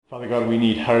Father God, we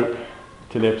need hope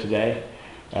to live today.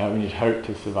 We need hope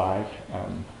to survive.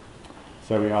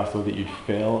 So we ask, Lord, that you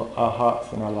fill our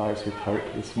hearts and our lives with hope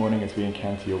this morning as we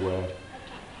encounter your word.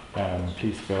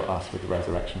 Please fill us with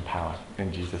resurrection power.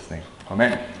 In Jesus' name.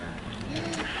 Amen.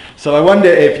 So I wonder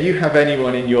if you have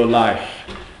anyone in your life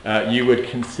you would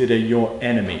consider your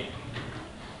enemy.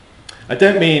 I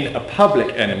don't mean a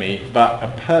public enemy, but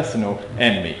a personal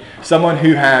enemy. Someone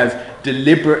who has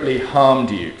deliberately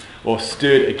harmed you or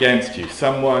stood against you.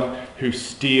 Someone who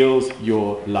steals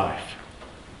your life.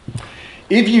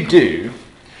 If you do,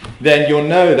 then you'll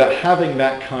know that having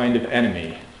that kind of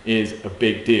enemy is a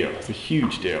big deal. It's a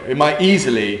huge deal. It might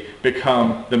easily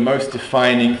become the most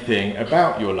defining thing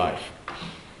about your life.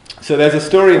 So there's a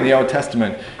story in the Old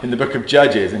Testament, in the book of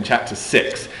Judges, in chapter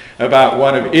 6, about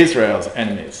one of Israel's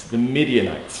enemies, the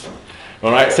Midianites.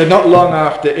 All right, so not long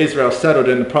after Israel settled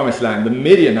in the Promised Land, the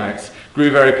Midianites grew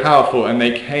very powerful, and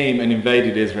they came and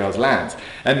invaded Israel's lands.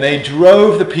 And they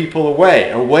drove the people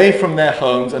away from their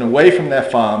homes and away from their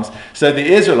farms. So the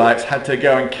Israelites had to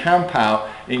go and camp out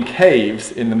in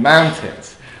caves in the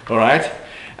mountains. All right?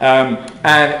 And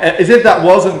as if that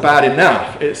wasn't bad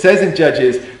enough, it says in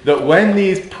Judges that when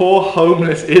these poor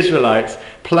homeless Israelites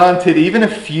planted even a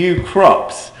few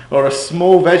crops or a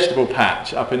small vegetable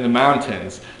patch up in the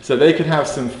mountains so they could have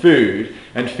some food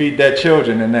and feed their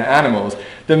children and their animals,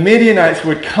 the Midianites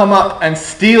would come up and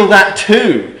steal that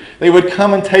too. They would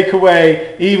come and take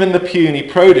away even the puny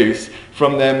produce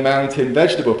from their mountain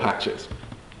vegetable patches.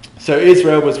 So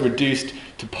Israel was reduced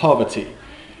to poverty,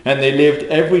 and they lived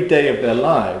every day of their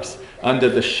lives under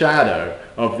the shadow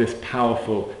of this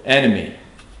powerful enemy.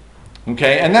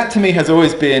 Okay, and that to me has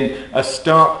always been a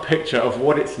stark picture of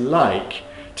what it's like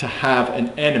to have an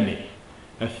enemy,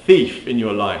 a thief in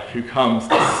your life who comes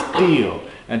to steal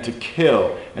and to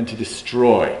kill and to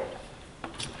destroy.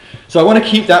 So I want to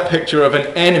keep that picture of an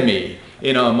enemy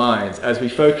in our minds as we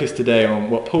focus today on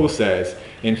what Paul says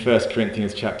in 1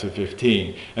 Corinthians chapter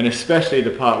 15, and especially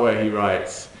the part where he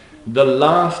writes, "The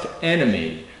last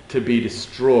enemy to be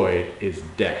destroyed is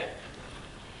death."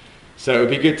 So it would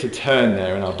be good to turn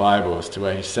there in our Bibles to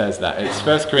where he says that. It's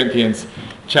 1 Corinthians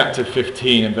chapter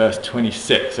 15 and verse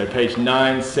 26, so page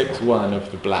 961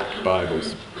 of the black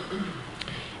Bibles.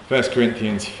 1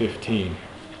 Corinthians 15.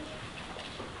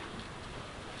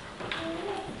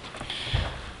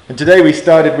 And today we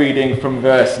started reading from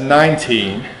verse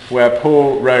 19, where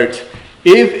Paul wrote,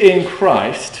 "If in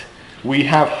Christ we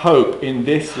have hope in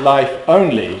this life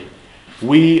only,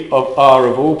 we are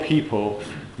of all people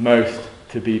most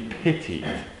to be pitied."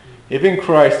 If in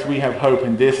Christ we have hope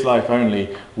in this life only,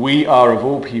 we are of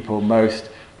all people most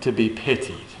to be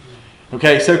pitied.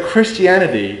 Okay, so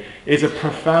Christianity is a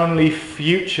profoundly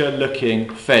future-looking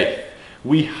faith.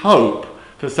 We hope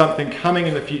for something coming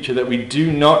in the future that we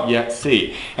do not yet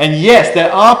see. And yes,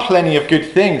 there are plenty of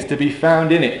good things to be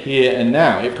found in it here and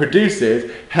now. It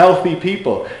produces healthy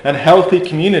people and healthy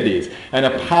communities and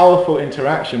a powerful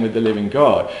interaction with the living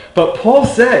God. But Paul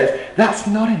says that's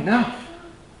not enough.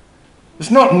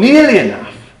 It's not nearly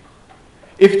enough.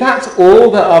 If that's all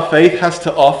that our faith has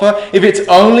to offer, if it's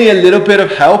only a little bit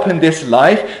of help in this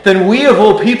life, then we of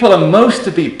all people are most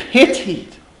to be pitied.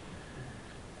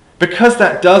 Because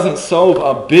that doesn't solve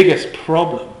our biggest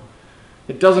problem.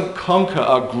 It doesn't conquer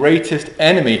our greatest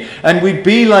enemy. And we'd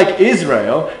be like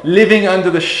Israel, living under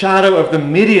the shadow of the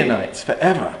Midianites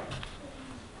forever.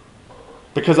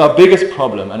 Because our biggest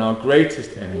problem and our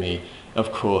greatest enemy,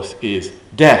 of course, is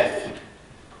death.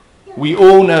 We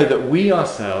all know that we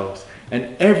ourselves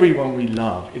and everyone we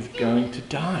love is going to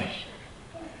die.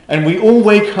 And we all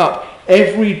wake up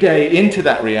every day into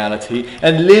that reality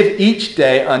and live each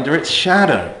day under its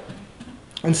shadow.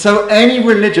 And so any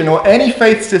religion or any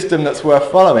faith system that's worth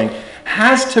following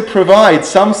has to provide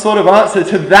some sort of answer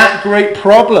to that great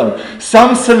problem,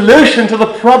 some solution to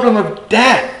the problem of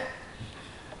death.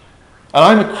 And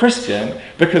I'm a Christian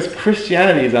because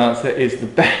Christianity's answer is the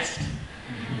best.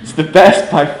 It's the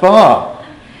best by far.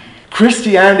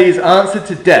 Christianity's answer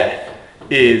to death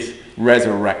is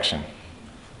resurrection.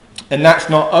 And that's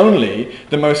not only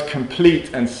the most complete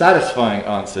and satisfying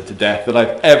answer to death that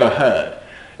I've ever heard.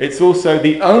 It's also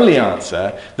the only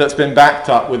answer that's been backed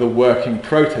up with a working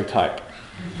prototype.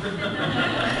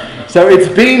 So it's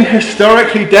been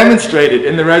historically demonstrated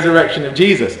in the resurrection of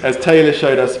Jesus, as Taylor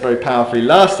showed us very powerfully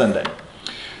last Sunday.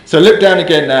 So look down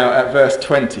again now at verse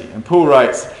 20, and Paul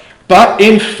writes, "But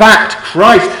in fact,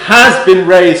 Christ has been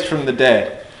raised from the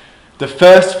dead, the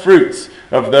first fruits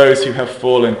of those who have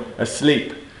fallen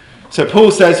asleep." So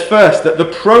Paul says first that the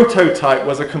prototype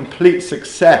was a complete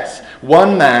success.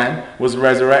 One man was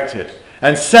resurrected.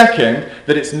 And second,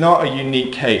 that it's not a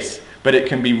unique case. but it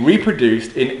can be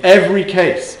reproduced in every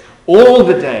case. All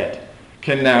the dead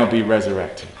can now be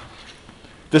resurrected.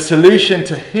 The solution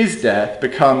to his death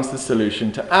becomes the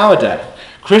solution to our death.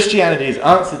 Christianity's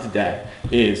answer to death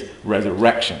is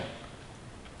resurrection.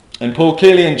 And Paul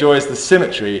clearly enjoys the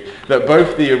symmetry that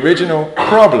both the original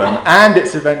problem and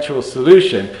its eventual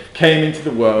solution came into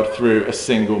the world through a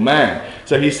single man.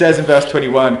 So he says in verse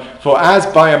 21, "For as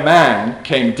by a man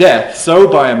came death, so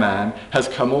by a man has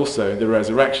come also the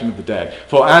resurrection of the dead.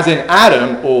 For as in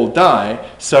Adam all die,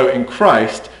 so in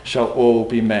Christ shall all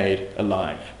be made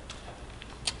alive."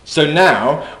 So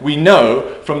now we know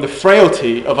from the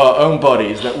frailty of our own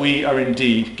bodies that we are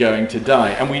indeed going to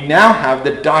die. And we now have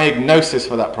the diagnosis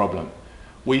for that problem.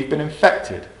 We've been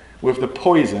infected with the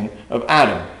poison of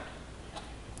Adam.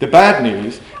 The bad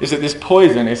news is that this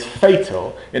poison is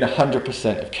fatal in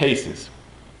 100% of cases.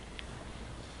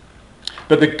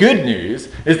 But the good news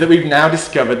is that we've now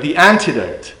discovered the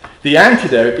antidote. The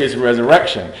antidote is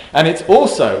resurrection, and it's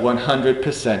also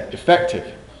 100% effective.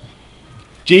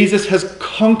 Jesus has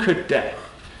conquered death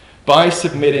by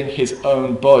submitting his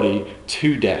own body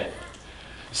to death.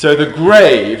 So the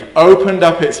grave opened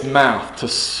up its mouth to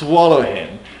swallow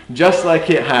him, just like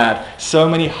it had so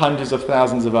many hundreds of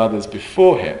thousands of others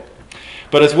before him.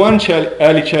 But as one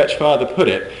early church father put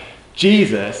it,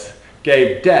 Jesus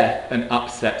gave death an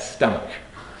upset stomach.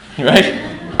 Right?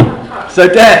 So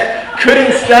death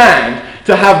couldn't stand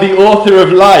to have the author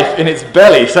of life in its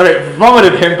belly, so it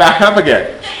vomited him back up again.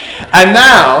 And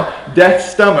now,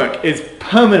 death's stomach is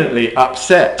permanently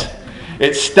upset.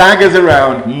 It staggers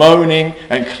around, moaning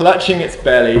and clutching its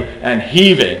belly and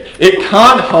heaving. It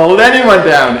can't hold anyone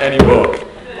down anymore.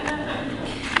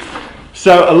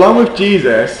 So, along with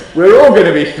Jesus, we're all going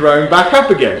to be thrown back up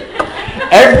again.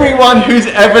 Everyone who's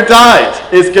ever died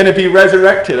is going to be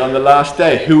resurrected on the last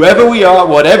day. Whoever we are,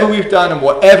 whatever we've done, and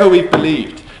whatever we've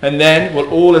believed. And then we'll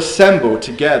all assemble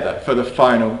together for the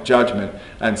final judgment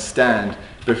and stand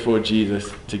before Jesus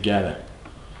together.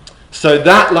 So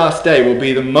that last day will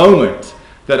be the moment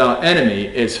that our enemy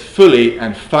is fully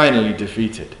and finally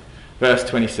defeated. Verse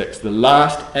 26, the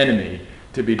last enemy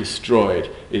to be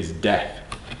destroyed is death.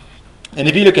 And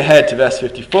if you look ahead to verse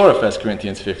 54 of 1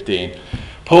 Corinthians 15,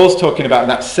 Paul's talking about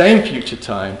that same future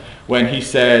time when he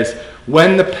says,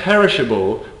 "When the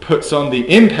perishable puts on the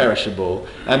imperishable,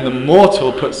 and the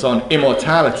mortal puts on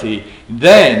immortality,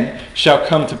 then shall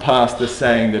come to pass the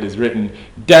saying that is written,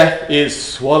 death is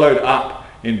swallowed up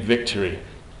in victory.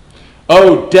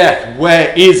 O death,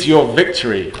 where is your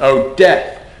victory? O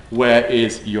death, where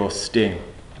is your sting?"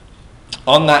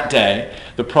 On that day,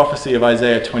 the prophecy of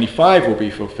Isaiah 25 will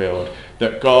be fulfilled,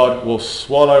 that God will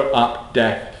swallow up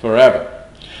death forever.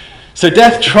 So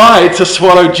death tried to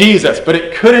swallow Jesus, but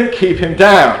it couldn't keep him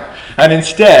down. And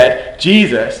instead,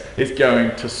 Jesus is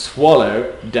going to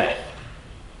swallow death,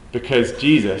 because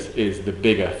Jesus is the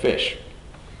bigger fish.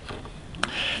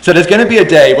 So there's going to be a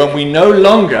day when we no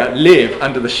longer live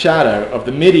under the shadow of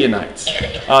the Midianites.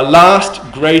 Our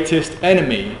last greatest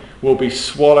enemy will be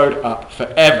swallowed up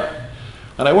forever.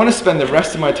 And I want to spend the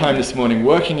rest of my time this morning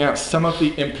working out some of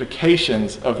the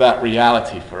implications of that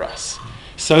reality for us,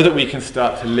 so that we can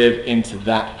start to live into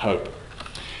that hope.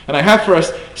 And I have for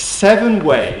us 7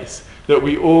 ways that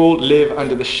we all live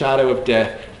under the shadow of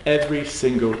death every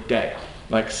single day,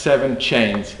 like 7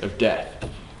 chains of death.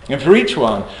 And for each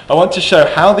one, I want to show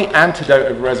how the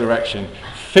antidote of resurrection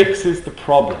fixes the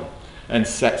problem and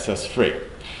sets us free.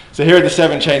 So here are the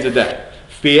 7 chains of death: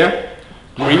 fear,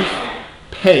 grief,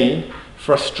 pain,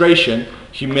 frustration,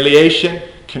 humiliation,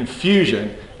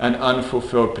 confusion, and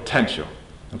unfulfilled potential.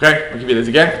 Okay, I'll give you this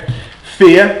again.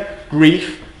 Fear,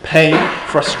 grief, pain,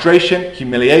 frustration,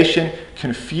 humiliation,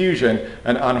 confusion,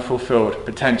 and unfulfilled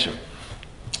potential.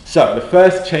 So the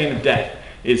first chain of death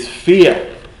is fear.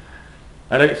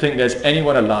 I don't think there's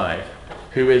anyone alive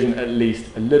who isn't at least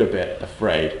a little bit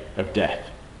afraid of death.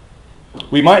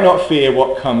 We might not fear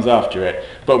what comes after it,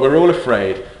 but we're all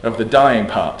afraid of the dying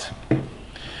part.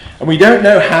 And we don't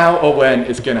know how or when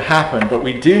it's going to happen, but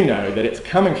we do know that it's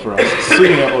coming for us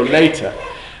sooner or later.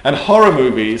 And horror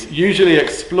movies usually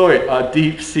exploit our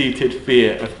deep-seated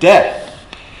fear of death.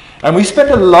 And we spend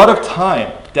a lot of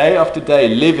time, day after day,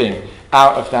 living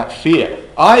out of that fear,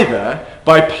 either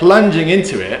by plunging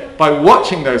into it, by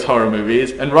watching those horror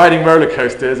movies and riding roller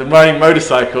coasters and riding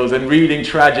motorcycles and reading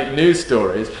tragic news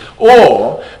stories,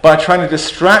 or by trying to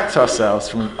distract ourselves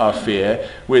from our fear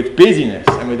with busyness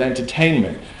and with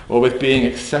entertainment, or with being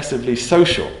excessively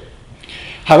social.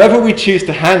 However we choose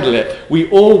to handle it, we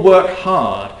all work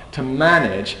hard to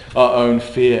manage our own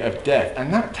fear of death,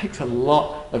 and that takes a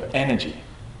lot of energy.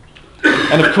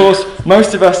 And of course,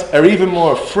 most of us are even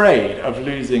more afraid of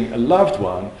losing a loved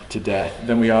one to death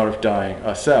than we are of dying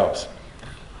ourselves.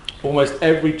 Almost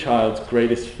every child's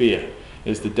greatest fear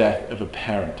is the death of a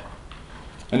parent.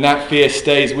 And that fear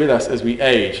stays with us as we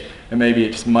age, and maybe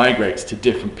it just migrates to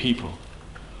different people.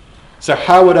 So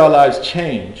how would our lives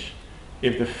change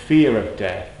if the fear of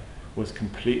death was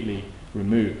completely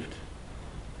removed?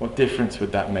 What difference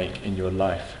would that make in your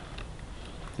life?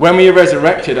 When we are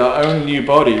resurrected, our own new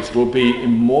bodies will be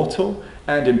immortal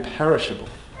and imperishable,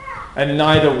 and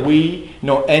neither we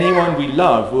nor anyone we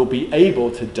love will be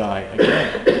able to die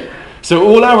again. So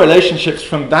all our relationships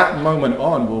from that moment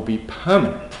on will be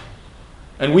permanent,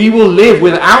 and we will live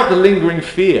without the lingering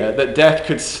fear that death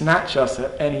could snatch us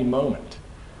at any moment.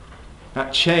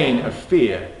 That chain of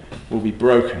fear will be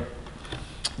broken.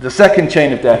 The second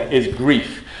chain of death is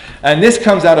grief, and this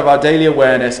comes out of our daily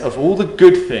awareness of all the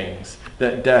good things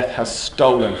that death has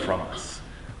stolen from us,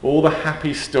 all the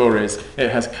happy stories it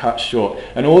has cut short,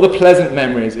 and all the pleasant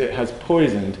memories it has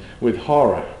poisoned with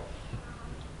horror.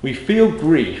 We feel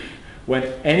grief when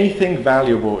anything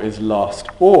valuable is lost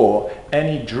or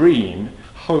any dream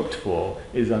hoped for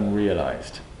is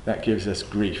unrealized. That gives us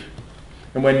grief.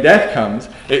 And when death comes,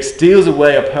 it steals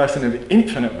away a person of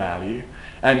infinite value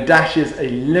and dashes a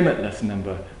limitless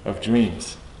number of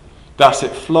dreams. Thus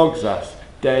it flogs us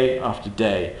day after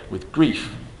day with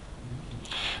grief.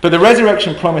 But the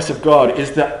resurrection promise of God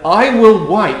is that I will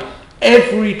wipe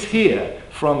every tear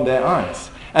from their eyes,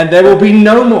 and there will be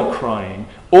no more crying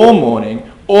or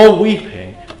mourning or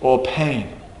weeping or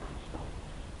pain.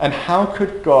 And how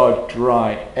could God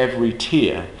dry every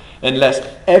tear unless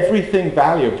everything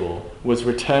valuable was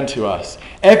returned to us,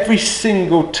 every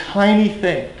single tiny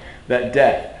thing that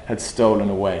death had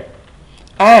stolen away,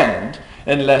 and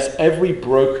unless every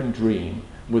broken dream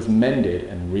was mended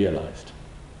and realized?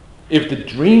 If the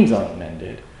dreams aren't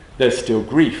mended, there's still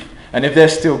grief. And if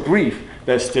there's still grief,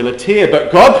 there's still a tear.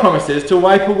 But God promises to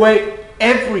wipe away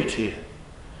every tear.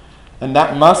 And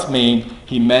that must mean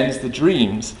he mends the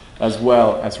dreams as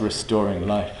well as restoring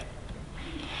life.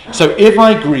 So if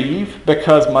I grieve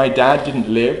because my dad didn't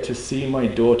live to see my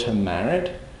daughter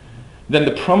married, then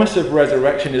the promise of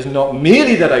resurrection is not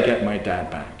merely that I get my dad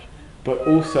back, but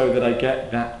also that I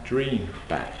get that dream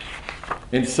back,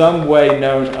 in some way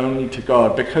known only to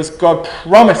God, because God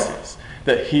promises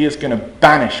that he is going to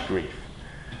banish grief.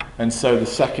 And so the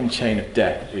second chain of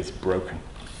death is broken.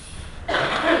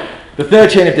 The third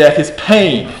chain of death is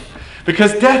pain,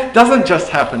 because death doesn't just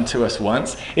happen to us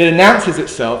once, it announces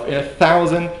itself in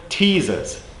 1,000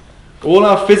 teasers. All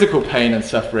our physical pain and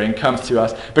suffering comes to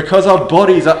us because our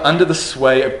bodies are under the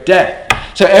sway of death.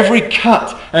 So every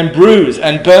cut and bruise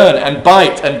and burn and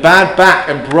bite and bad back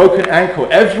and broken ankle,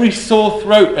 every sore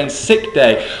throat and sick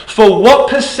day, for what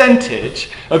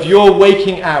percentage of your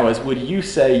waking hours would you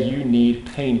say you need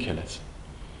painkillers?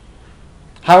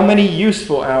 How many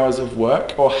useful hours of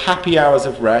work or happy hours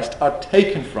of rest are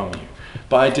taken from you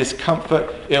by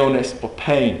discomfort, illness, or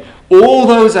pain? All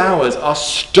those hours are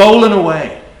stolen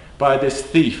away by this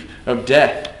thief of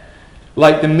death.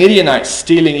 Like the Midianites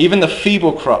stealing even the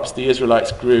feeble crops the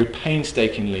Israelites grew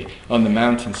painstakingly on the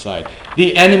mountainside.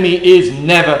 The enemy is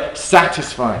never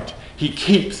satisfied. He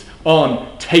keeps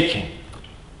on taking.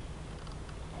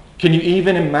 Can you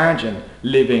even imagine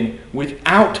living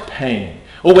without pain,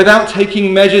 or without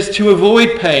taking measures to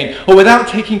avoid pain, or without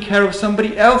taking care of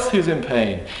somebody else who's in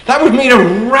pain? That would mean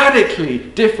a radically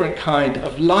different kind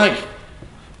of life.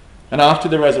 And after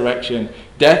the resurrection,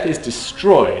 death is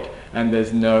destroyed and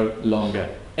there's no longer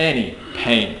any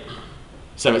pain.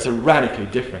 So it's a radically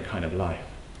different kind of life,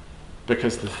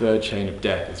 because the third chain of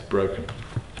death is broken.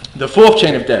 The fourth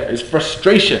chain of death is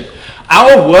frustration.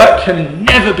 Our work can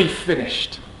never be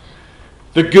finished.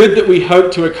 The good that we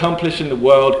hope to accomplish in the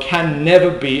world can never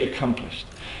be accomplished,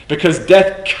 because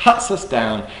death cuts us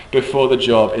down before the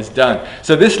job is done.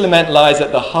 So this lament lies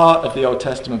at the heart of the Old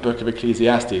Testament book of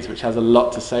Ecclesiastes, which has a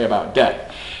lot to say about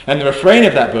death. And the refrain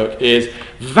of that book is,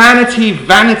 "Vanity,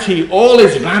 vanity, all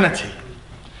is vanity."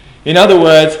 In other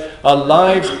words, our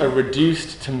lives are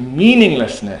reduced to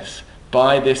meaninglessness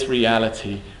by this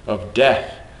reality of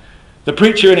death. The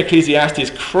preacher in Ecclesiastes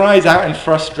cries out in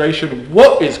frustration,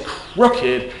 what is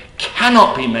crooked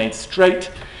cannot be made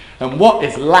straight, and what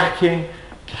is lacking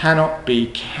cannot be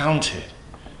counted.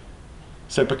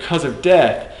 So because of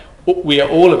death, We are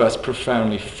all of us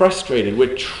profoundly frustrated.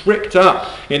 We're tripped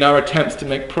up in our attempts to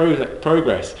make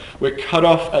progress. We're cut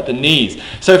off at the knees.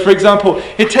 So, for example,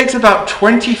 it takes about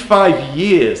 25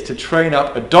 years to train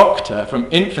up a doctor from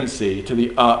infancy to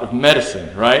the art of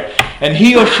medicine, right? And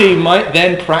he or she might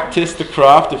then practice the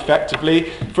craft effectively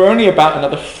for only about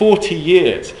another 40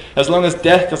 years, as long as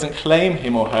death doesn't claim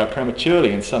him or her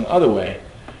prematurely in some other way.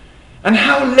 And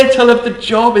how little of the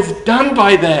job is done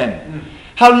by then?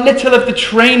 How little of the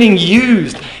training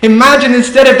used. Imagine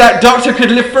instead of that doctor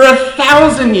could live for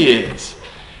 1,000 years.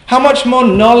 How much more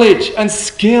knowledge and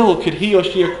skill could he or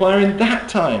she acquire in that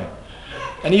time?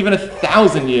 And even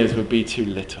 1,000 years would be too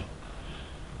little.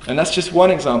 And that's just one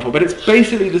example, but it's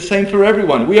basically the same for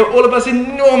everyone. We are all of us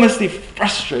enormously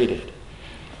frustrated.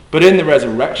 But in the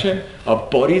resurrection, our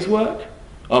bodies work,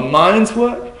 our minds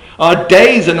work, our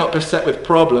days are not beset with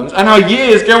problems, and our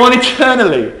years go on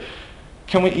eternally.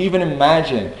 Can we even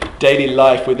imagine daily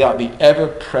life without the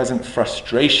ever-present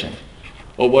frustration,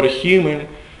 or what a human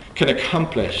can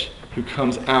accomplish who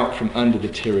comes out from under the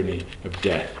tyranny of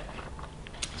death?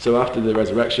 So after the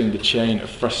resurrection, the chain of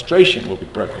frustration will be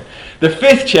broken. The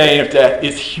fifth chain of death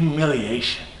is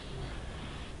humiliation.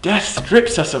 Death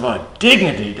strips us of our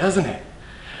dignity, doesn't it?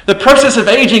 The process of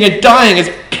aging and dying is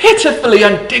pitifully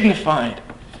undignified.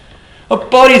 Our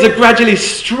bodies are gradually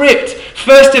stripped,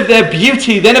 first of their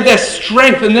beauty, then of their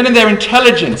strength, and then of their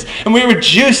intelligence. And we're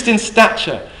reduced in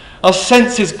stature. Our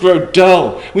senses grow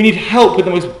dull. We need help with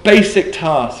the most basic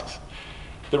tasks.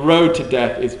 The road to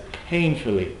death is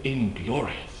painfully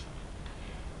inglorious.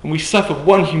 And we suffer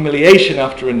one humiliation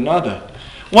after another.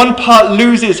 One part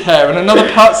loses hair and another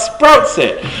part sprouts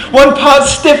it. One part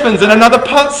stiffens and another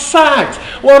part sags.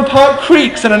 One part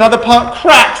creaks and another part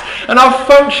cracks. And our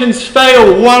functions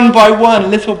fail one by one,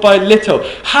 little by little.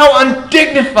 How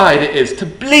undignified it is to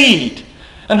bleed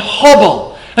and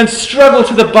hobble and struggle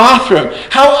to the bathroom.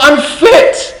 How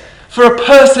unfit for a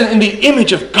person in the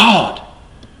image of God.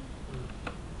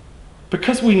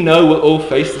 Because we know we'll all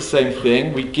face the same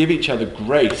thing, we give each other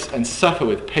grace and suffer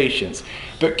with patience.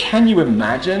 But can you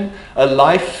imagine a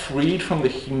life freed from the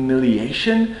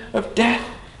humiliation of death?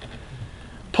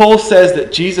 Paul says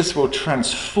that Jesus will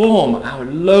transform our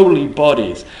lowly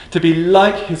bodies to be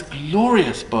like his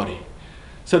glorious body.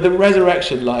 So the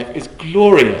resurrection life is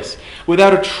glorious,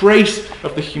 without a trace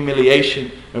of the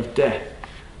humiliation of death.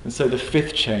 And so the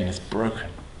fifth chain is broken.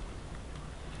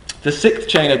 The sixth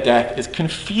chain of death is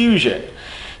confusion.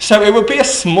 So it would be a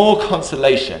small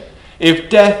consolation if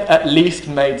death at least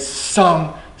made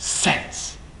some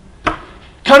sense.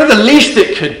 Kind of the least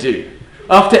it could do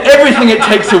after everything it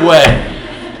takes away.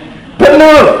 But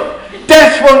no,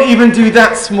 death won't even do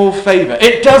that small favor.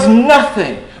 It does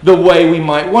nothing the way we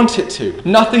might want it to.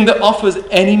 Nothing that offers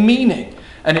any meaning.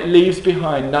 And it leaves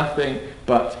behind nothing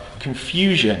but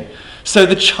confusion. So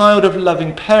the child of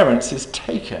loving parents is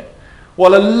taken,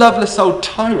 while a loveless old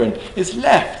tyrant is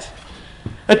left.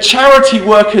 A charity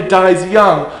worker dies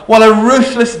young, while a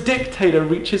ruthless dictator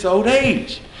reaches old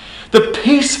age. The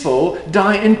peaceful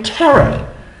die in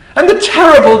terror, and the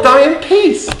terrible die in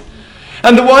peace.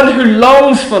 And the one who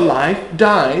longs for life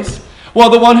dies,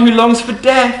 while the one who longs for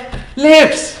death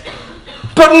lives.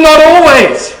 But not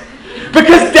always,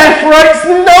 because death writes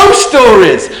no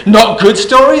stories, not good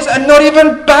stories and not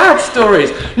even bad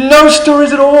stories, no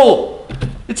stories at all.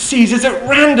 It seizes at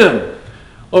random,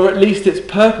 or at least its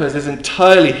purpose is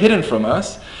entirely hidden from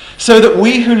us, so that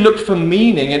we who look for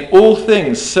meaning in all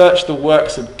things search the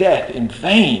works of death in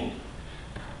vain.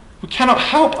 We cannot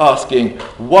help asking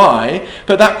why,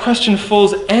 but that question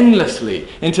falls endlessly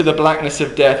into the blackness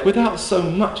of death without so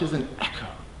much as an echo.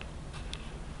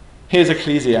 Here's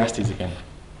Ecclesiastes again.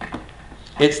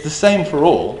 It's the same for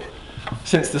all,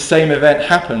 since the same event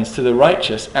happens to the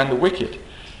righteous and the wicked,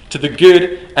 to the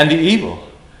good and the evil,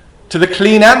 to the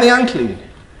clean and the unclean,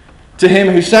 to him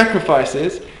who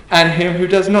sacrifices and him who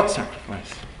does not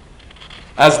sacrifice.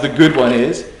 As the good one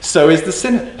is, so is the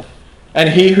sinner. And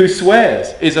he who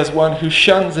swears is as one who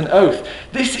shuns an oath.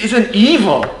 This is an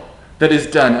evil that is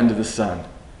done under the sun,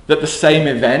 that the same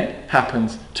event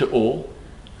happens to all.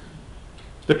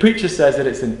 The preacher says that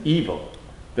it's an evil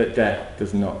that death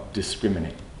does not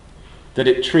discriminate, that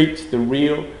it treats the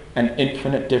real and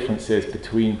infinite differences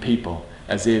between people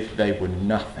as if they were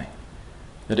nothing,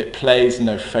 that it plays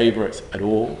no favorites at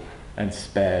all and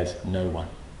spares no one.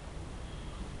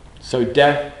 So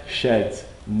death sheds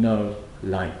no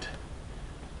light.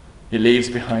 It leaves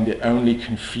behind it only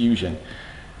confusion.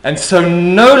 And so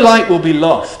no light will be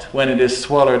lost when it is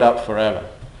swallowed up forever,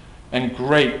 and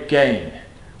great gain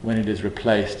when it is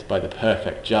replaced by the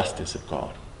perfect justice of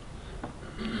God.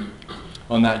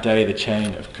 On that day, the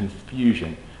chain of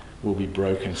confusion will be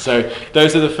broken. So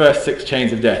those are the first 6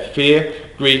 chains of death: fear,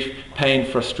 grief, pain,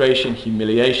 frustration,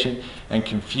 humiliation, and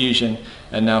confusion.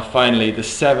 And now finally, the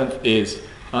 7th is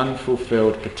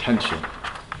unfulfilled potential.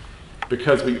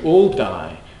 Because we all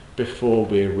die before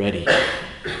we're ready.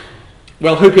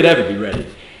 Well, who could ever be ready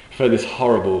for this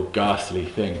horrible, ghastly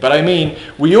thing? But I mean,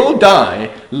 we all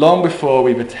die long before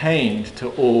we've attained to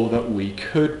all that we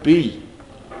could be.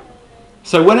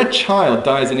 So when a child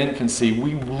dies in infancy,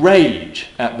 we rage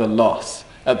at the loss,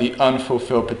 at the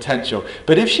unfulfilled potential.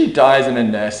 But if she dies in a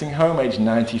nursing home aged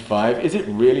 95, is it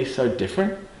really so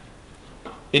different?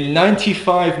 In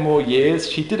 95 more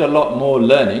years, she did a lot more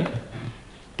learning.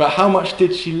 But how much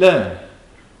did she learn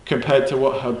compared to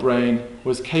what her brain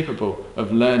was capable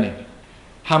of learning?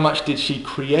 How much did she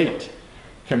create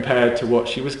compared to what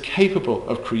she was capable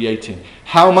of creating?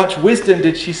 How much wisdom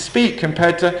did she speak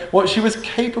compared to what she was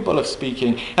capable of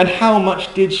speaking? And how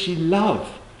much did she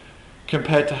love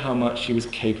compared to how much she was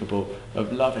capable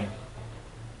of loving?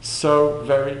 So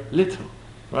very little,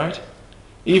 right?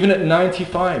 Even at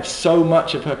 95, so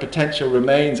much of her potential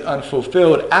remains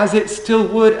unfulfilled, as it still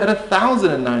would at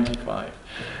 1,095.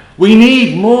 We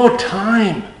need more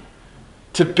time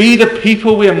to be the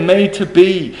people we are made to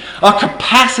be. Our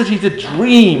capacity to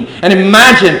dream and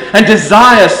imagine and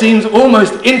desire seems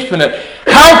almost infinite.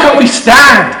 How can we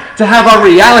stand to have our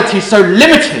reality so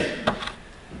limited?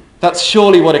 That's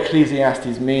surely what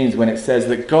Ecclesiastes means when it says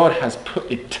that God has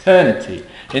put eternity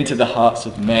into the hearts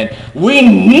of men. We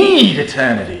need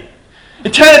eternity.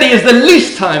 Eternity is the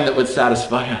least time that would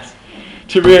satisfy us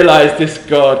to realize this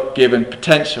God-given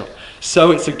potential.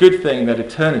 So it's a good thing that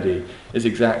eternity is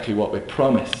exactly what we're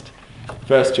promised.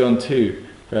 1 John 2,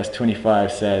 verse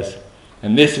 25 says,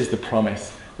 "And this is the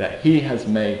promise that he has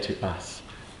made to us,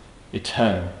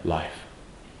 eternal life."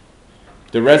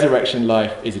 The resurrection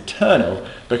life is eternal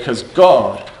because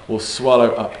God will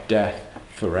swallow up death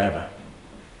forever.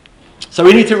 So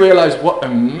we need to realize what a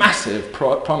massive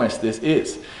promise this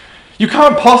is. You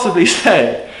can't possibly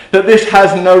say that this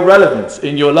has no relevance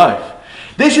in your life.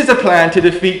 This is a plan to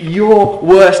defeat your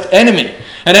worst enemy,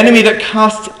 an enemy that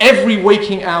casts every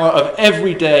waking hour of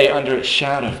every day under its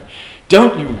shadow.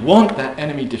 Don't you want that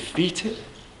enemy defeated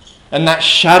and that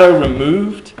shadow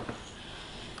removed?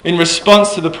 In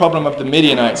response to the problem of the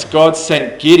Midianites, God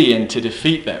sent Gideon to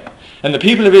defeat them. And the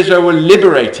people of Israel were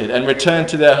liberated and returned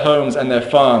to their homes and their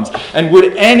farms. And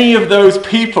would any of those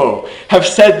people have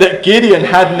said that Gideon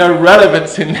had no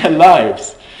relevance in their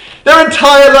lives? Their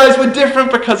entire lives were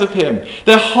different because of him.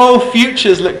 Their whole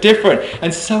futures look different.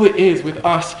 And so it is with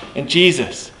us and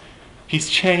Jesus. He's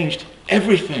changed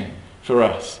everything for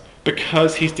us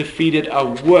because he's defeated our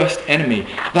worst enemy,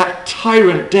 that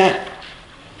tyrant death,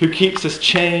 who keeps us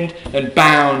chained and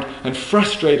bound and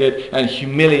frustrated and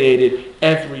humiliated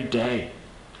every day.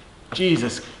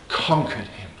 Jesus conquered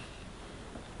him.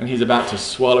 And he's about to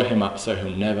swallow him up so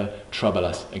he'll never trouble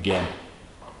us again.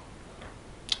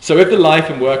 So if the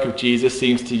life and work of Jesus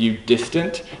seems to you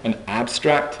distant and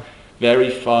abstract,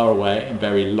 very far away and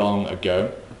very long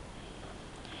ago,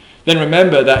 then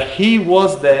remember that he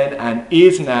was then and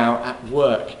is now at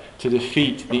work to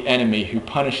defeat the enemy who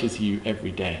punishes you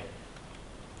every day.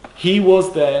 He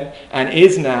was then and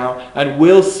is now and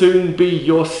will soon be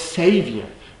your Savior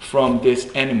from this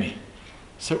enemy.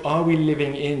 So are we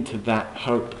living into that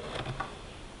hope?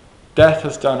 Death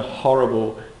has done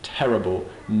horrible, terrible,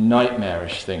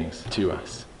 nightmarish things to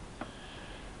us.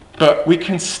 But we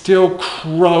can still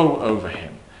crow over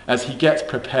him as he gets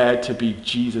prepared to be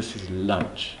Jesus'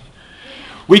 lunch.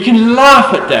 We can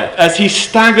laugh at death as he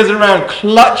staggers around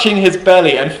clutching his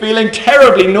belly and feeling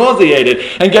terribly nauseated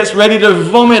and gets ready to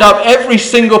vomit up every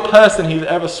single person he's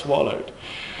ever swallowed.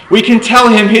 We can tell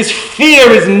him his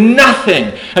fear is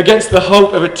nothing against the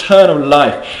hope of eternal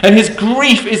life, and his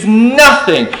grief is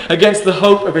nothing against the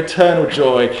hope of eternal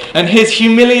joy, and his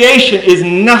humiliation is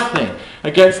nothing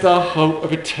against our hope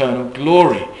of eternal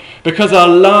glory, because our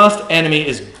last enemy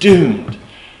is doomed.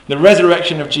 The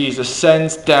resurrection of Jesus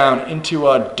sends down into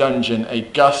our dungeon a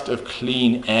gust of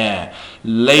clean air,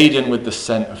 laden with the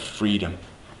scent of freedom.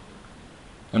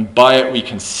 And by it we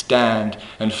can stand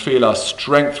and feel our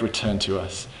strength return to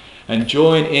us, and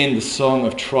join in the song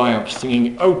of triumph,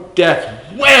 singing, "O death,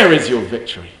 where is your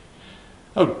victory?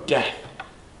 O death,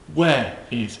 where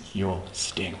is your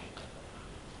sting?"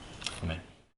 Amen.